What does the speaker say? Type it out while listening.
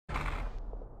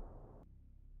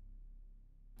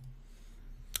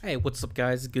Hey, what's up,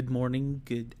 guys? Good morning,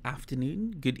 good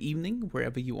afternoon, good evening,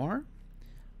 wherever you are.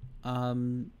 I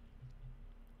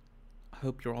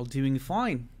hope you're all doing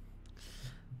fine.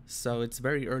 So it's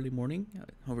very early morning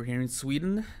over here in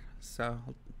Sweden. But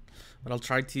I'll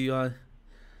try to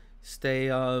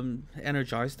stay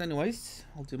energized. Anyways,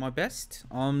 I'll do my best.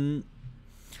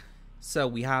 So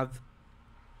we have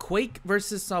Quake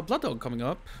versus Blood Dog coming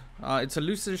up. It's a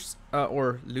losers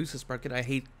bracket. I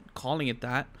hate calling it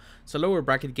that. It's a lower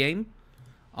bracket game.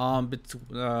 Actually,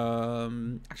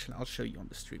 I'll show you on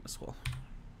the stream as well.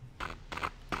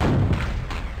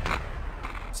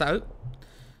 So,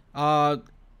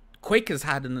 Quake has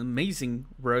had an amazing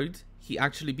road. He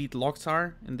actually beat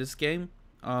Locktar in this game,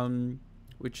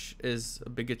 which is a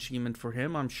big achievement for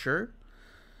him, I'm sure.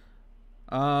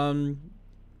 Then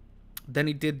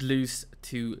he did lose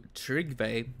to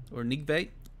Trigve, or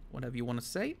Nigve, whatever you want to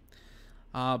say.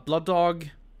 Blood Dog,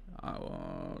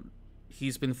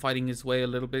 he's been fighting his way a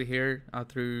little bit here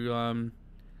through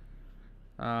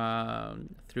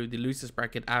the losers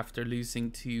bracket after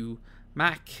losing to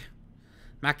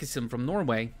Mackism from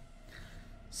Norway.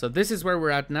 So this is where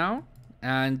we're at now,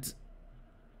 and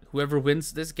whoever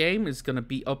wins this game is gonna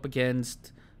be up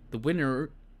against the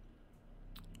winner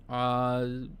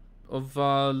of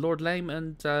Lord Lame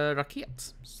and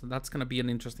Rakiet. So that's gonna be an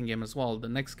interesting game as well, the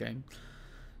next game.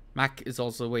 Mac is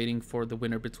also waiting for the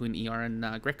winner between ER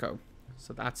and Greco.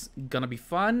 So that's gonna be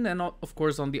fun. And of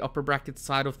course, on the upper bracket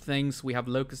side of things, we have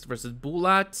Locust versus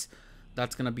Bulat.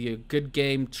 That's gonna be a good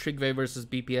game. Trigve versus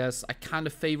BPS. I kind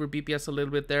of favor BPS a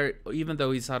little bit there, even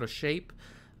though he's out of shape.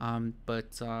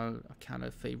 But I kind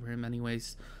of favor him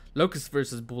anyways. Locust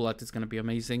versus Bulat is gonna be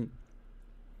amazing.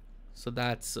 So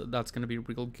that's gonna be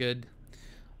real good.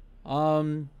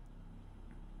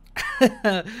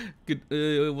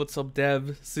 Good. What's up,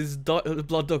 Dev? Since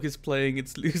Blood Dog is playing,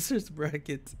 it's losers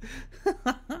bracket.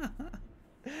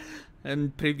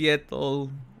 And Privyet,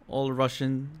 all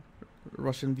Russian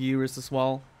viewers as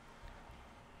well.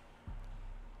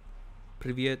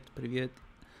 Privyet.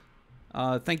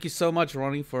 Thank you so much,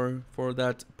 Ronnie, for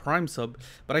that Prime sub.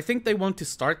 But I think they want to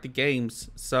start the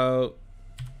games, so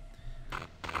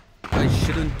I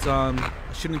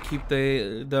shouldn't keep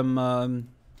them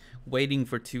waiting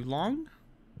for too long.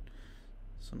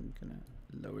 So I'm gonna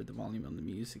lower the volume on the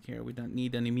music here. We don't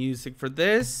need any music for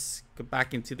this. Go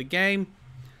back into the game.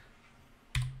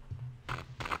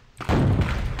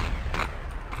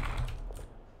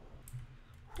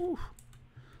 Whew.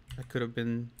 That could have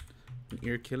been an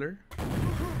ear killer.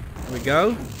 Here we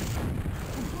go.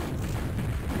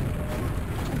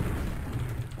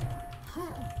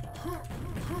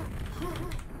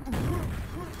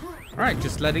 Alright,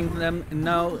 just letting them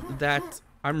know that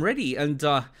I'm ready. And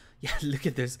yeah, look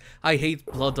at this. I hate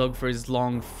Blood Dog for his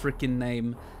long freaking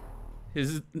name.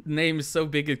 His name is so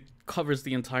big it covers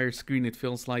the entire screen, it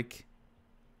feels like.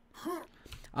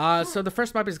 So the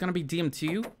first map is gonna be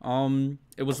DM2.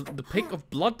 It was the pick of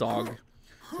Blood Dog.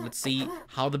 So let's see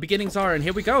how the beginnings are, and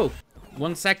here we go.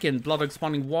 1 second, Blood Dog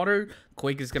spawning water.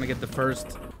 Quake is gonna get the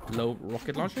first low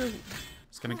rocket launcher.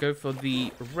 It's gonna go for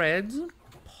the red.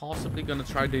 Possibly gonna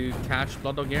try to catch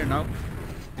Blood Dog here. No,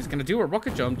 he's gonna do a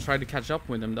rocket jump, try to catch up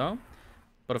with him though.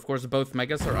 But of course both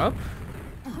megas are up.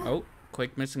 Oh,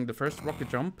 Quake missing the first rocket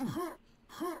jump.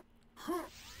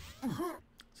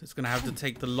 So it's gonna have to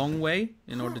take the long way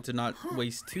in order to not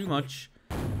waste too much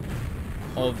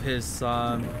of his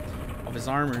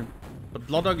armor. But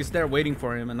Blood Dog is there waiting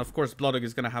for him, and of course Blood Dog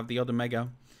is gonna have the other mega.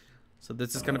 So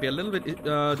this is gonna be a little bit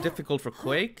difficult for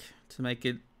Quake to make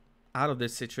it out of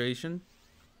this situation.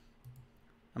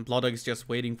 And Blood Dog is just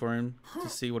waiting for him to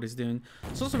see what he's doing.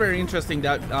 It's also very interesting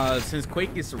that since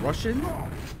Quake is Russian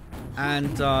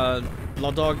and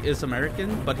Blood Dog is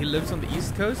American, but he lives on the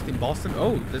East Coast in Boston.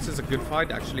 Oh, this is a good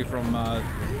fight actually from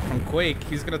Quake.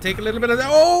 He's gonna take a little bit of that.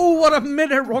 Oh, what a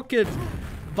mid-air rocket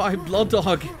by Blood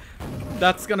Dog.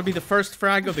 That's gonna be the first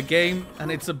frag of the game,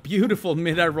 and it's a beautiful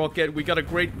mid-air rocket. We got a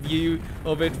great view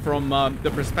of it from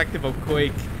the perspective of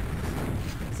Quake.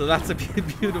 So that's a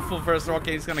beautiful first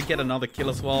rocket. He's gonna get another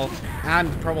kill as well, and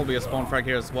probably a spawn frag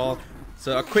here as well.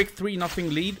 So a quick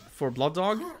 3-0 lead for Blood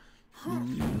Dog.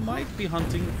 Might be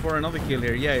hunting for another kill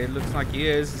here. Yeah, it looks like he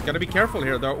is. He's gotta be careful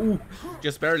here though. Ooh,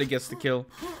 just barely gets the kill.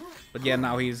 But yeah,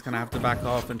 now he's gonna have to back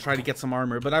off and try to get some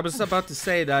armor. But I was about to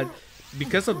say that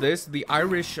because of this, the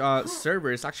Irish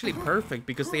server is actually perfect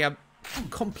because they have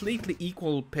completely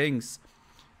equal pings,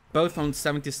 both on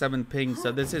 77 pings.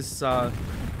 So this is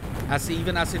as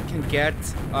even as it can get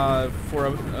for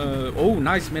a oh,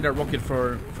 nice mid-air rocket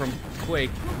from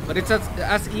Quake, but it's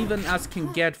as even as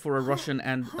can get for a Russian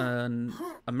and an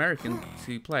American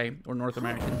to play, or North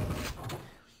American.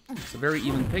 It's a very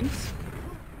even pings.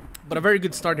 But a very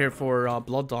good start here for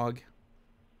Blood Dog.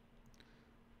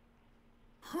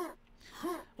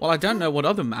 Well, I don't know what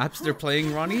other maps they're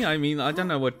playing, Ronnie. I mean, I don't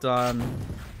know what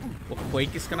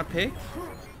Quake is gonna pick.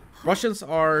 Russians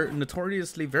are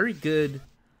notoriously very good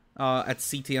at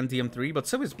CT and DM3, but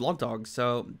so is Blood Dog,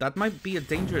 so that might be a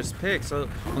dangerous pick. So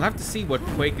we'll have to see what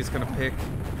Quake is gonna pick.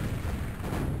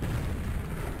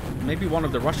 Maybe one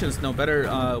of the Russians know better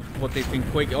what they think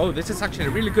Quake... Oh, this is actually a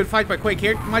really good fight by Quake.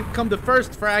 Here might come the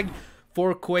first frag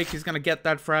for Quake. He's gonna get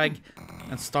that frag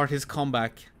and start his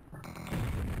comeback.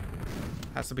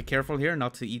 Has to be careful here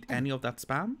not to eat any of that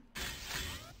spam.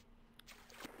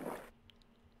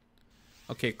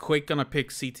 Okay, Quake gonna pick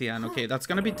CTN. Okay, that's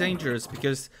gonna be dangerous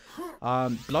because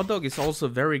Blood Dog is also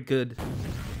very good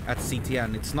at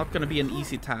CTN. It's not gonna be an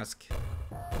easy task.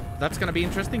 That's gonna be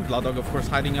interesting. Blood Dog, of course,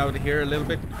 hiding out here a little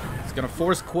bit. It's gonna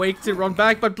force Quake to run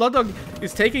back, but Blood Dog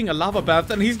is taking a lava bath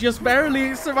and he's just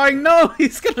barely surviving. No,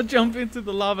 he's gonna jump into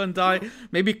the lava and die.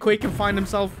 Maybe Quake can find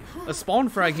himself a spawn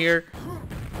frag here.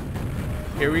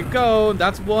 Here we go.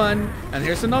 That's one, and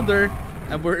here's another.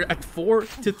 And we're at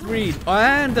 4-3.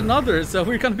 And another. So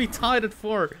we're going to be tied at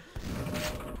 4.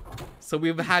 So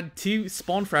we've had 2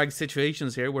 spawn frag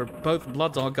situations here where both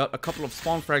Blood Dog got a couple of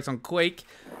spawn frags on Quake.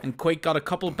 And Quake got a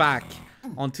couple back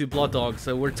onto Blood Dog.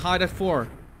 So we're tied at 4.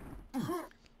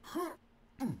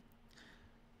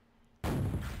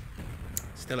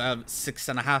 Still have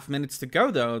 6.5 minutes to go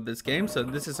though this game. So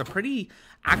this is a pretty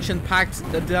action-packed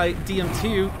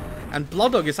DM2. And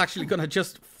Blood Dog is actually going to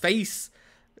just face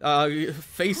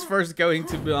first going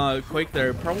to Quake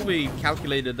there. Probably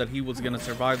calculated that he was going to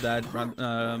survive that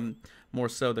more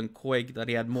so than Quake, that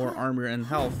he had more armor and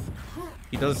health.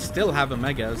 He does still have a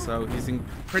mega, so he's in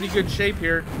pretty good shape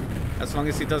here. As long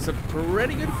as he does a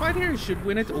pretty good fight here, he should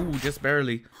win it. Ooh, just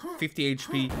barely. 50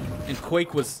 HP. And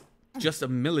Quake was just a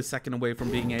millisecond away from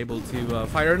being able to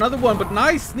fire another one. But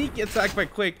nice sneaky attack by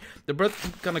Quake. They're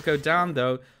both going to go down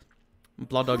though.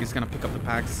 Blood Dog is going to pick up the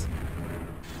packs.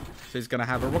 So he's going to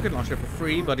have a rocket launcher for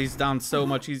free, but he's down so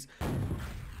much. He's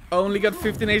only got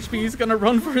 15 HP. He's going to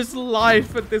run for his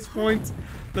life at this point.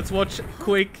 Let's watch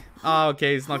Quake. Ah,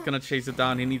 okay, he's not going to chase it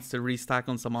down. He needs to restack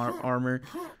on some armor.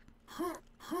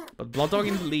 But Blood Dog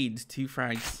in the lead. 2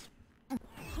 frags.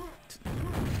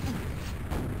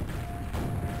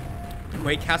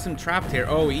 Quake has him trapped here.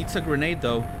 Oh, he eats a grenade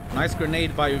though. Nice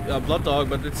grenade by Blood Dog,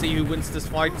 but let's see who wins this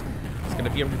fight. It's going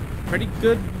to be a pretty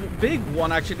good, big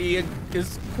one actually.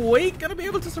 Is Quake going to be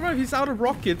able to survive? He's out of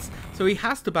rockets, so he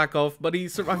has to back off, but he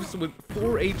survives with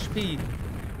 4 HP.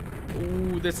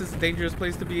 Ooh, this is a dangerous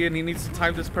place to be in. He needs to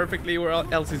time this perfectly or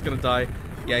else he's going to die.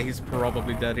 Yeah, he's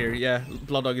probably dead here. Yeah,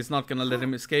 Blood Dog is not going to let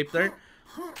him escape there.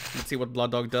 Let's see what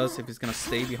Blood Dog does, if he's going to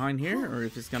stay behind here or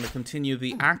if he's going to continue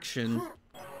the action.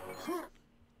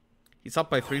 He's up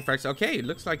by 3 frags. Okay, it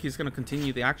looks like he's going to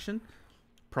continue the action.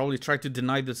 Probably try to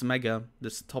deny this mega,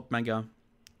 this top mega.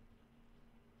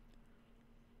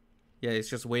 Yeah, he's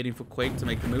just waiting for Quake to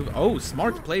make the move. Oh,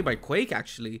 smart play by Quake,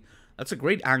 actually. That's a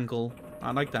great angle.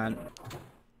 I like that.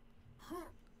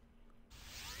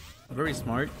 Very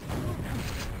smart.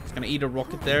 He's gonna eat a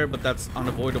rocket there, but that's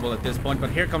unavoidable at this point. But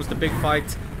here comes the big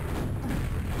fight.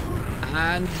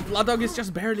 And Blood Dog is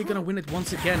just barely gonna win it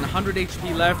once again. 100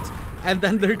 HP left. And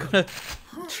then they're gonna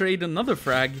trade another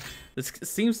frag. This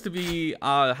seems to be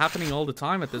happening all the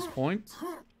time at this point.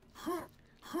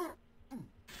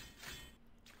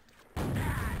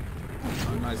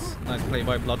 Oh, nice play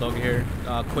by Blood Dog here.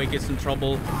 Quake is in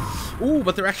trouble. Ooh,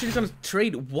 but they're actually gonna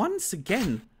trade once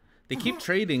again. They keep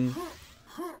trading.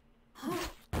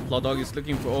 Blood Dog is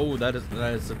looking for... Oh, that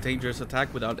is a dangerous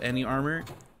attack without any armor.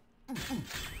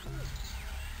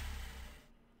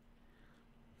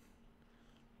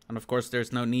 And of course,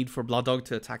 there's no need for Blood Dog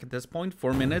to attack at this point.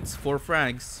 4 minutes, 4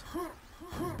 frags.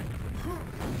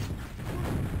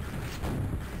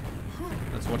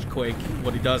 Let's watch Quake,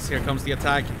 what he does. Here comes the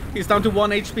attack. He's down to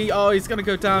 1 HP. Oh, he's gonna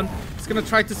go down. He's gonna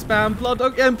try to spam Blood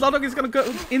Dog. And Blood Dog is gonna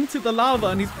go into the lava.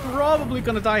 And he's probably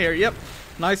gonna die here. Yep.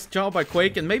 Nice job by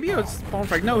Quake. And maybe a spawn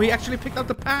frag. No, he actually picked up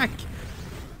the pack.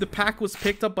 The pack was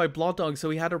picked up by Blood Dog, so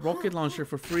he had a rocket launcher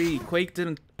for free. Quake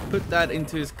didn't put that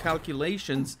into his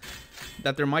calculations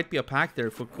that there might be a pack there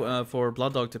for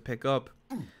Blood Dog to pick up.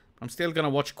 I'm still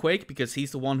gonna watch Quake because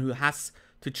he's the one who has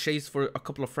to chase for a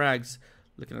couple of frags.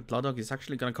 Looking at Blood Dog, he's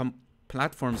actually gonna come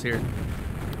platforms here.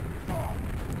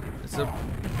 It's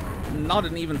not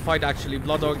an even fight actually.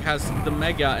 Blood Dog has the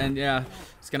mega, and yeah,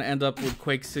 it's gonna end up with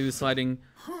Quake suiciding.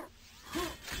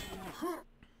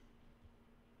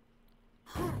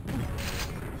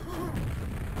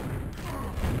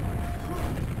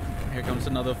 Here comes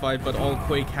another fight, but all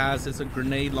Quake has is a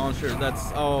grenade launcher.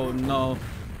 That's... oh no.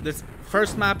 This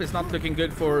first map is not looking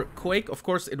good for Quake. Of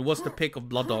course, it was the pick of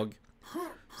Blood Dog.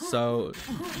 So,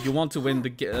 you want to win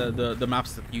the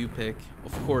maps that you pick,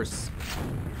 of course.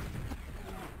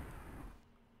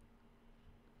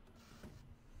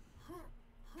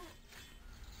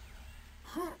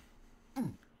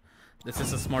 This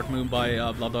is a smart move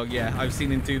by Blood Dog. Yeah, I've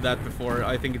seen him do that before.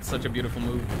 I think it's such a beautiful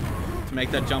move to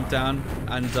make that jump down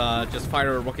and just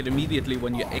fire a rocket immediately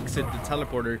when you exit the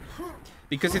teleporter.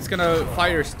 Because it's gonna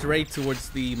fire straight towards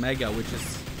the Mega, which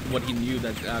is what he knew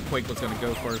that Quake was gonna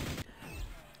go for.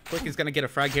 Quake is gonna get a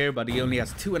frag here, but he only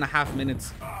has 2.5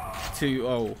 minutes to...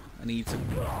 oh, and he needs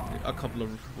a couple of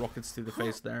rockets to the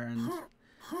face there. And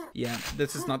yeah,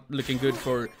 this is not looking good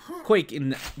for Quake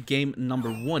in game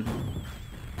number 1.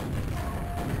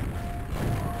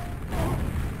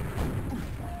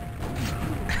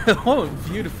 Oh,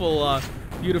 beautiful,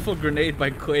 beautiful grenade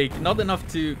by Quake. Not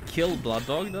enough to kill Blood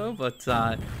Dog though, but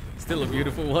still a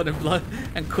beautiful one.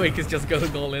 And Quake is just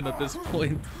going all in at this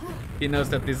point. He knows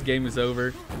that this game is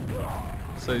over,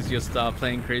 so he's just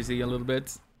playing crazy a little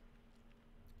bit.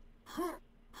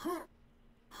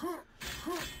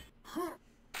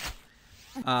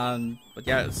 But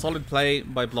yeah, solid play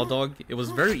by Blood Dog. It was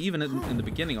very even in the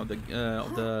beginning of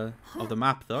the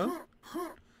map though.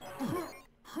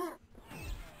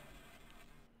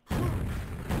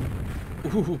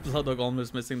 Ooh, Blood Dog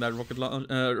almost missing that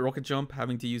rocket jump,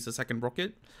 having to use a second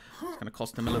rocket. It's gonna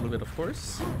cost him a little bit, of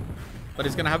course. But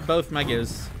he's gonna have both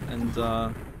Megas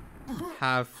and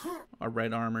half a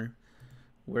red armor.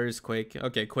 Where is Quake?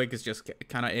 Okay, Quake is just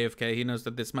kind of AFK. He knows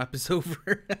that this map is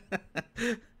over.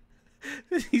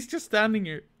 He's just standing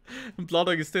here. And Blood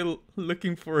Dog is still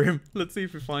looking for him. Let's see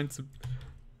if he finds him.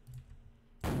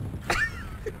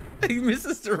 He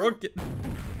misses the rocket.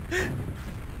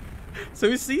 So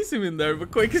he sees him in there,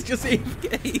 but Quake is just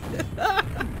AFK.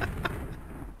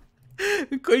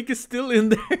 Quake is still in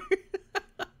there.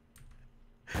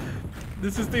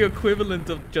 This is the equivalent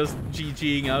of just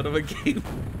GGing out of a game.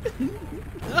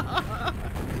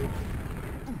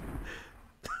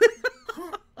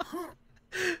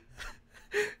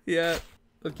 Yeah,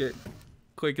 okay.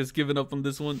 Quake has given up on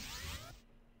this one.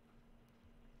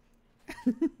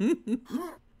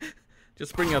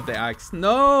 Just bring up the axe.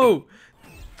 No!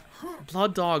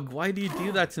 Blood Dog, why do you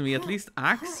do that to me? At least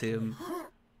axe him.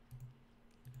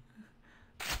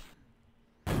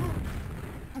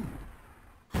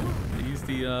 Use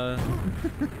the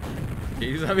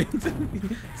okay, he's having to...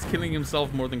 he's killing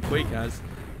himself more than Quake has.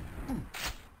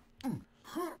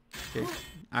 Okay,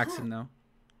 axe him now.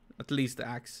 At least the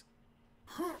axe.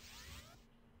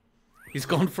 He's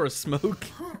gone for a smoke.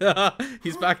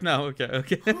 He's back now. Okay,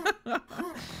 okay.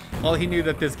 Well, he knew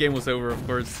that this game was over, of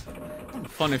course.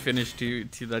 Funny finish to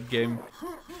that game.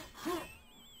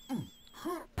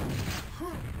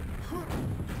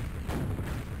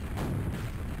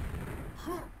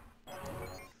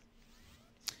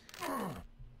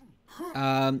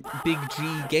 Big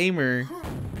G Gamer.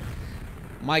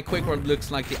 My Quake World looks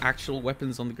like the actual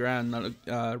weapons on the ground, not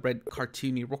a red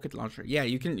cartoony rocket launcher. Yeah,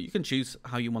 you can choose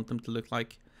how you want them to look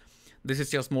like. This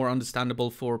is just more understandable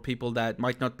for people that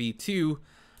might not be too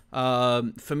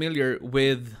familiar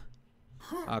with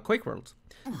Quake World.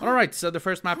 Alright, so the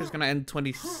first map is going to end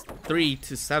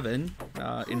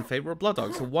 23-7 in favor of Blood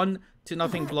Dog. So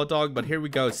 1-0 Blood Dog, but here we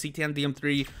go. CTN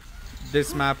DM3.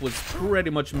 This map was pretty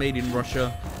much made in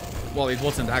Russia. Well, it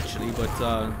wasn't actually, but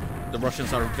the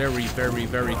Russians are very, very,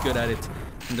 very good at it.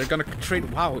 And they're going to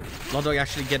trade... wow, Blood Dog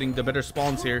actually getting the better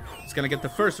spawns here. He's going to get the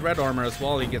first red armor as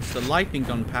well. He gets the lightning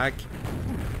gun pack.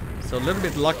 So a little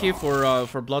bit lucky for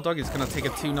Blood Dog. He's going to take a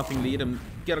 2-0 lead and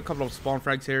get a couple of spawn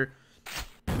frags here.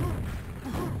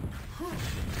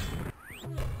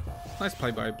 Nice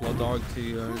play by Blood Dog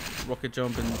to rocket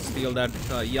jump and steal that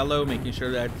yellow, making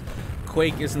sure that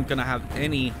Quake isn't going to have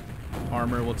any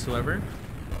armor whatsoever.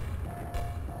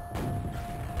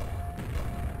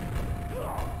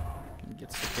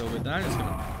 Gets the kill with that. He's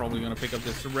probably going to pick up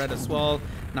this red as well.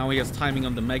 Now he has timing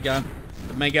on the Mega.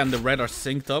 The Mega and the red are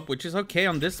synced up, which is okay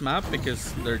on this map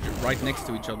because they're right next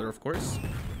to each other, of course.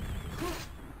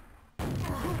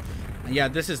 And yeah,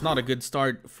 this is not a good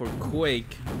start for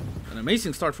Quake. An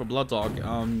amazing start for Blood Dog.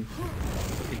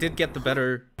 He did get the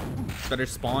better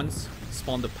spawns.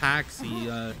 Spawned the packs. He,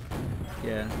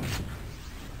 yeah.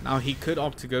 Now he could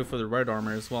opt to go for the red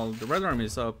armor as well. The red armor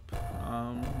is up.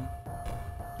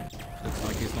 Looks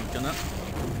like he's not gonna.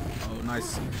 Oh,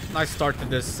 nice start to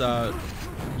this.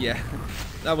 Yeah,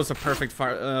 that was a perfect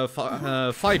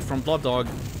fight from Blood Dog,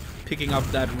 picking up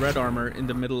that red armor in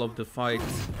the middle of the fight.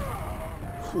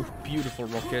 Ooh, beautiful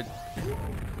rocket.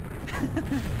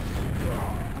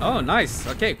 Oh, nice.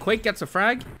 Okay, Quake gets a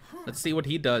frag. Let's see what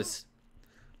he does.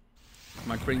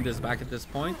 Might bring this back at this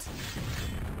point.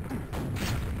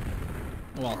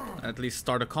 Well, at least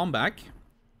start a comeback.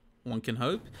 One can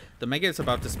hope. The Mega is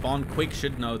about to spawn. Quake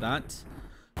should know that.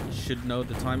 He should know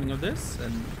the timing of this,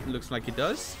 and it looks like he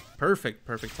does. Perfect,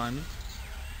 perfect timing.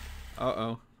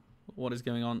 Uh-oh. What is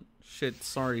going on? Shit,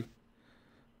 sorry.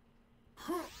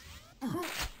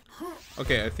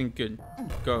 Okay, I think good.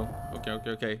 Go. Okay, okay,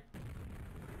 okay.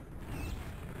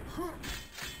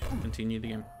 Continue the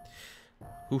game.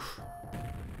 Oof.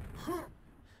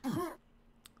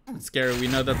 It's scary. We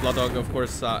know that Bloodog, of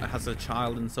course, has a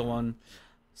child and so on.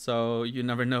 So you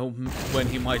never know when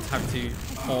he might have to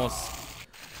pause.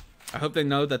 I hope they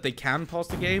know that they can pause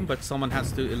the game, but someone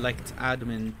has to elect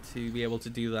admin to be able to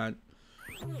do that.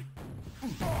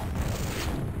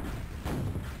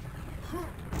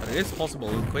 But it is possible.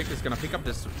 Quake is going to pick up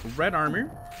this red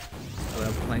armor. So they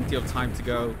have plenty of time to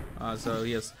go. So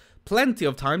he has plenty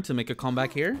of time to make a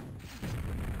comeback here.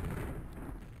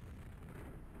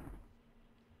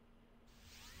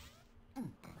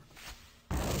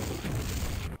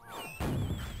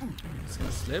 It's going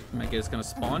to slip. Mega is going to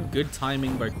spawn. Good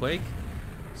timing by Quake.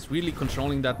 He's really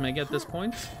controlling that Mega at this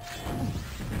point.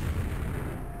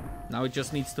 Now he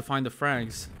just needs to find the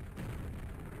frags.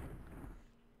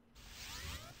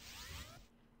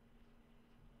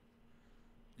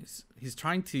 He's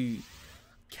trying to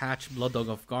catch Bloodog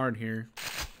off guard here.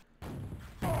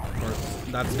 Of course,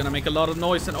 that's gonna make a lot of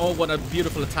noise, and oh, what a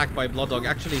beautiful attack by Bloodog.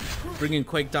 Actually bringing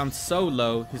Quake down so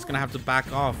low, he's gonna have to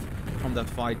back off from that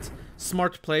fight.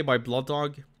 Smart play by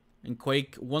Bloodog. And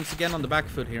Quake once again on the back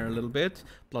foot here a little bit.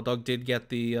 Bloodog did get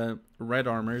the red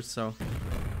armors, so...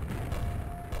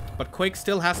 But Quake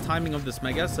still has timing of this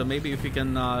Mega, so maybe if we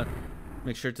can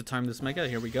make sure to time this Mega.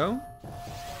 Here we go.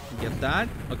 Get that.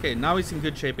 Okay, now he's in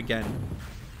good shape again.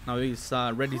 Now he's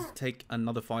ready to take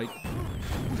another fight.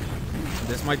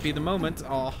 This might be the moment.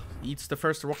 Oh, eats the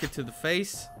first rocket to the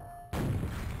face.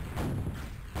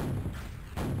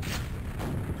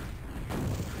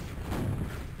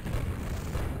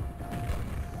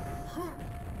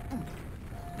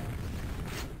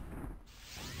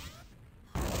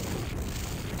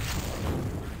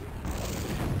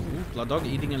 Bloodog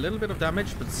eating a little bit of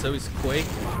damage, but so is Quake.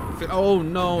 Oh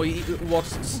no, he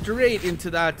walks straight into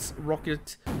that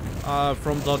rocket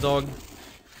from Bloodog.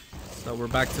 So we're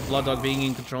back to Bloodog being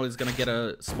in control. He's gonna get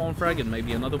a spawn frag and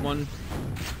maybe another one.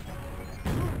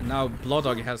 And now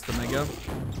Bloodog has the Mega.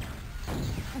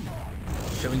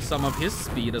 Showing some of his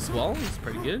speed as well. It's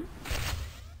pretty good.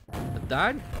 But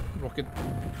that rocket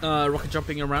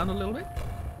jumping around a little bit.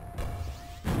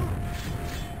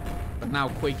 But now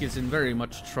Quake is in very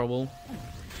much trouble.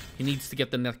 He needs to get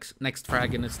the next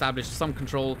frag and establish some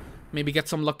control. Maybe get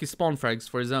some lucky spawn frags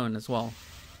for his own as well.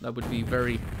 That would be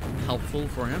very helpful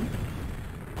for him.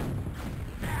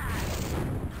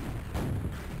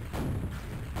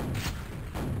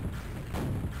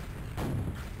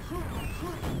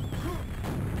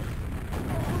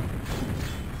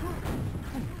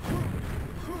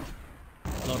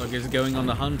 Bloodog is going on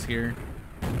the hunt here.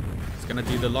 He's gonna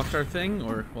do the Lockdart thing,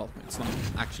 or, well, it's not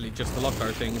actually just the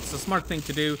Lockdart thing. It's a smart thing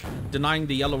to do, denying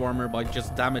the yellow armor by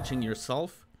just damaging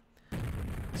yourself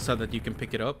so that you can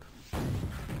pick it up.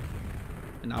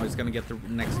 And now he's gonna get the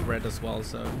next red as well,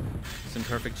 so he's in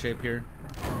perfect shape here.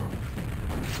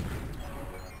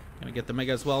 Gonna get the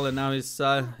Mega as well, and now he's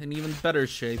in even better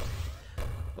shape.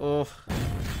 Oh,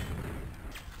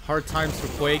 hard times for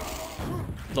Quake.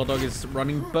 Bloodog is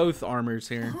running both armors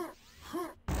here.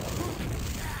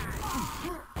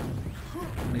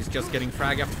 And he's just getting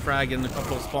frag after frag and a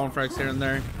couple of spawn frags here and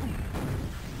there.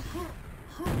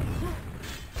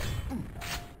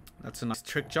 That's a nice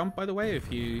trick jump, by the way.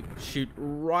 If you shoot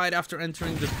right after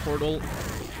entering the portal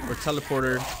or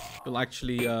teleporter, you'll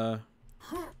actually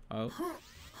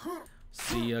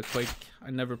see Quake.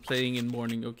 I'm never playing in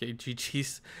morning. Okay,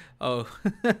 GG's. Oh,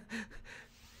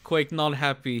 Quake not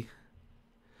happy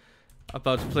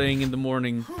about playing in the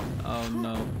morning. Oh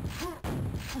no.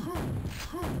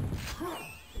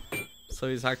 So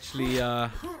he's actually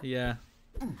yeah,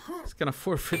 he's gonna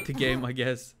forfeit the game, I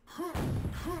guess.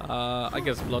 I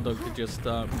guess Bloodog could just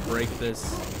break this.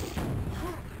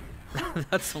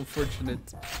 That's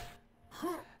unfortunate.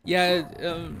 Yeah,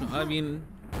 I mean,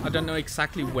 I don't know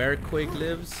exactly where Quake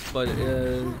lives, but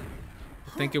I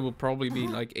think it will probably be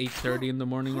like 8:30 in the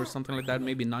morning or something like that,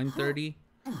 maybe 9:30.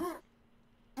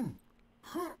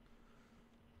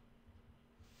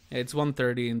 Yeah, it's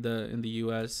 1:30 in the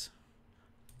US.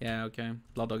 Yeah, okay.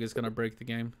 Bloodog is gonna break the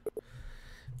game.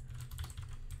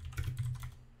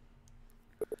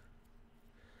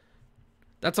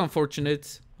 That's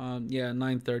unfortunate. Yeah,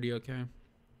 9:30. Okay.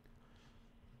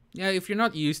 Yeah, if you're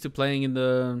not used to playing in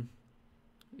the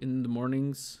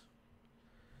mornings,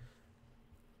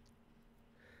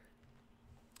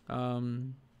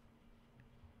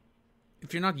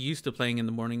 if you're not used to playing in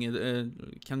the morning,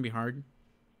 it can be hard.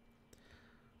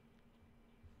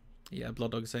 Yeah,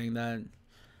 Blood Dog saying that.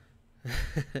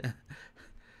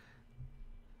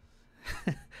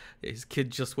 His kid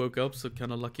just woke up, so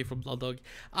kind of lucky for Blood Dog.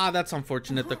 That's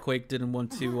unfortunate that Quake didn't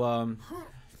want to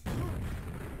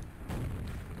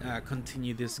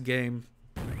continue this game.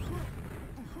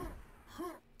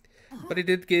 But he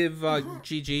did give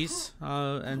GG's,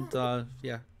 and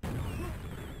yeah.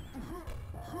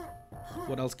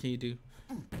 What else can you do?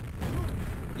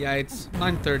 Yeah, it's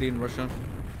 9:30 in Russia.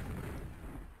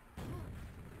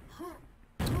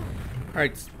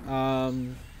 Alright,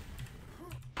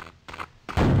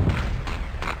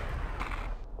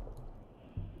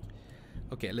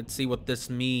 okay, let's see what this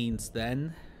means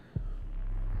then.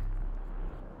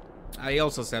 I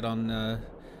also said on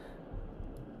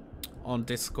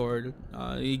Discord,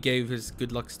 he gave his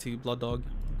good lucks to Blood Dog.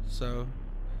 So,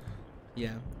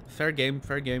 yeah, fair game,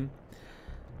 fair game.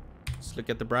 Let's look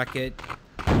at the bracket.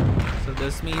 So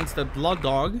this means that Blood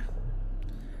Dog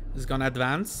is gonna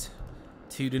advance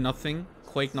 2-0.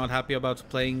 Quake not happy about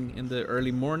playing in the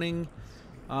early morning.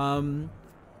 Can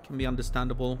be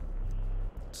understandable.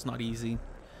 It's not easy.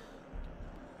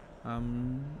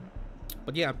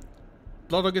 But yeah,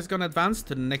 Blood Dog is gonna advance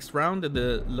to the next round in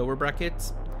the lower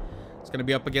brackets. It's gonna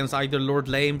be up against either Lord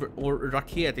Lame or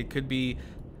Rakiet. It could be.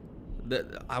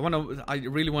 I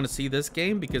really want to see this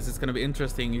game because it's gonna be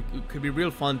interesting. It could be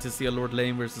real fun to see a Lord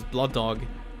Lame versus Blood Dog.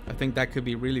 I think that could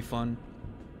be really fun.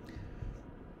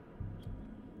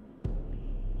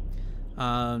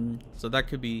 So that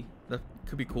could be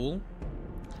cool.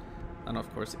 And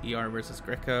of course ER versus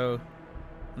Greco.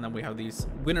 And then we have these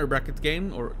winner bracket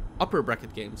game or upper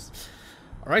bracket games.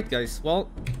 Alright guys,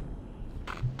 well,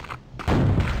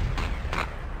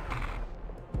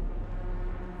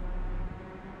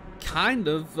 kind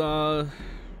of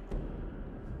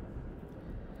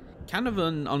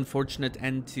an unfortunate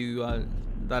end to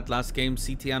that last game.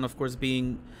 CTN of course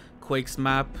being Quake's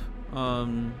map,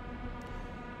 and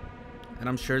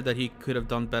I'm sure that he could have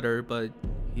done better, but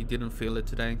he didn't feel it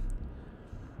today.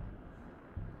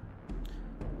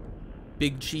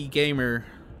 Big G Gamer,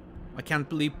 I can't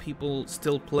believe people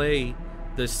still play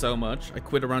this so much. I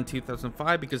quit around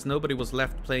 2005 because nobody was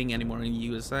left playing anymore in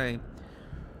USA.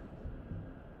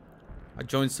 I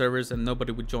joined servers and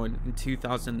nobody would join. In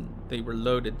 2000 they were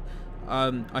loaded.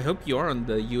 I hope you are on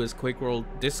the US Quake World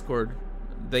Discord.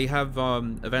 They have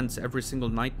events every single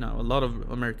night now. A lot of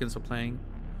Americans are playing.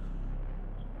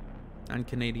 And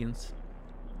Canadians.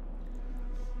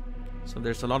 So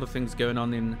there's a lot of things going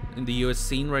on in the US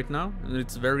scene right now, and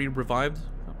it's very revived,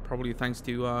 probably thanks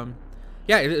to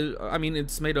yeah, I mean,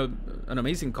 it's made an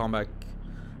amazing comeback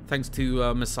thanks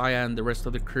to Messiah and the rest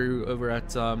of the crew over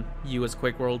at US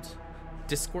Quake World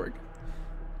Discord.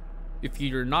 If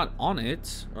you're not on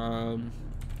it, I'll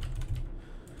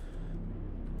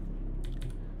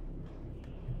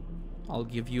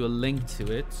give you a link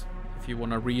to it if you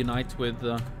want to reunite with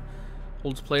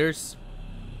old players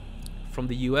from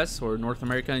the US or North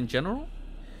America in general.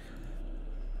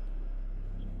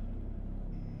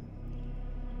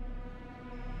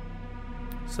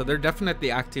 So they're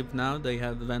definitely active now. They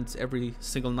have events every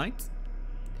single night.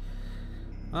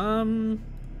 Well,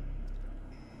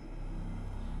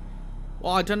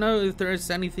 I don't know if there is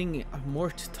anything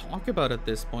more to talk about at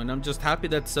this point. I'm just happy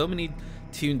that so many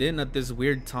tuned in at this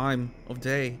weird time of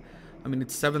day. I mean,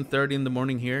 it's 7:30 in the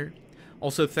morning here.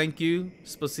 Also, thank you,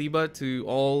 spasiba, to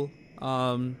all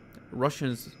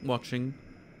Russians watching.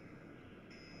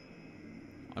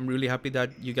 I'm really happy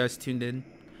that you guys tuned in.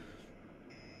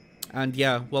 And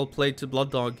yeah, well played to Blood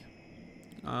Dog.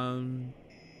 Well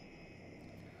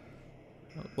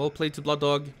played to Blood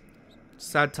Dog.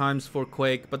 Sad times for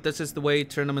Quake, but this is the way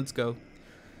tournaments go.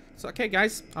 So okay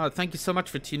guys, thank you so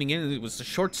much for tuning in. It was a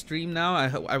short stream now.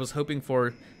 I was hoping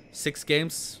for 6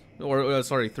 games, or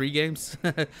sorry, 3 games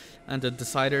and a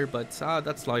decider, but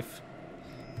that's life.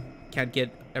 Can't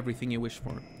get everything you wish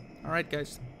for. Alright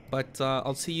guys, but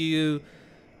I'll see you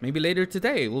maybe later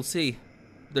today. We'll see.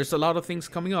 There's a lot of things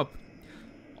coming up.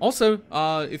 Also,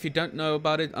 if you don't know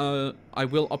about it, I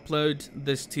will upload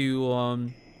this to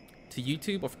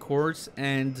YouTube, of course,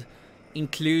 and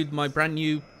include my brand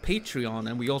new Patreon.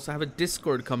 And we also have a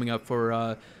Discord coming up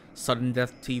for Sudden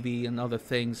Death TV and other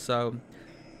things. So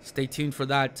stay tuned for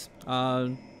that.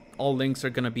 All links are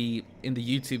going to be in the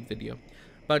YouTube video.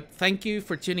 But thank you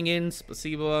for tuning in.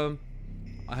 Spasibo.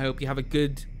 I hope you have a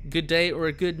good day or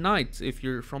a good night if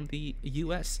you're from the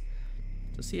US.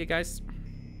 So see you guys.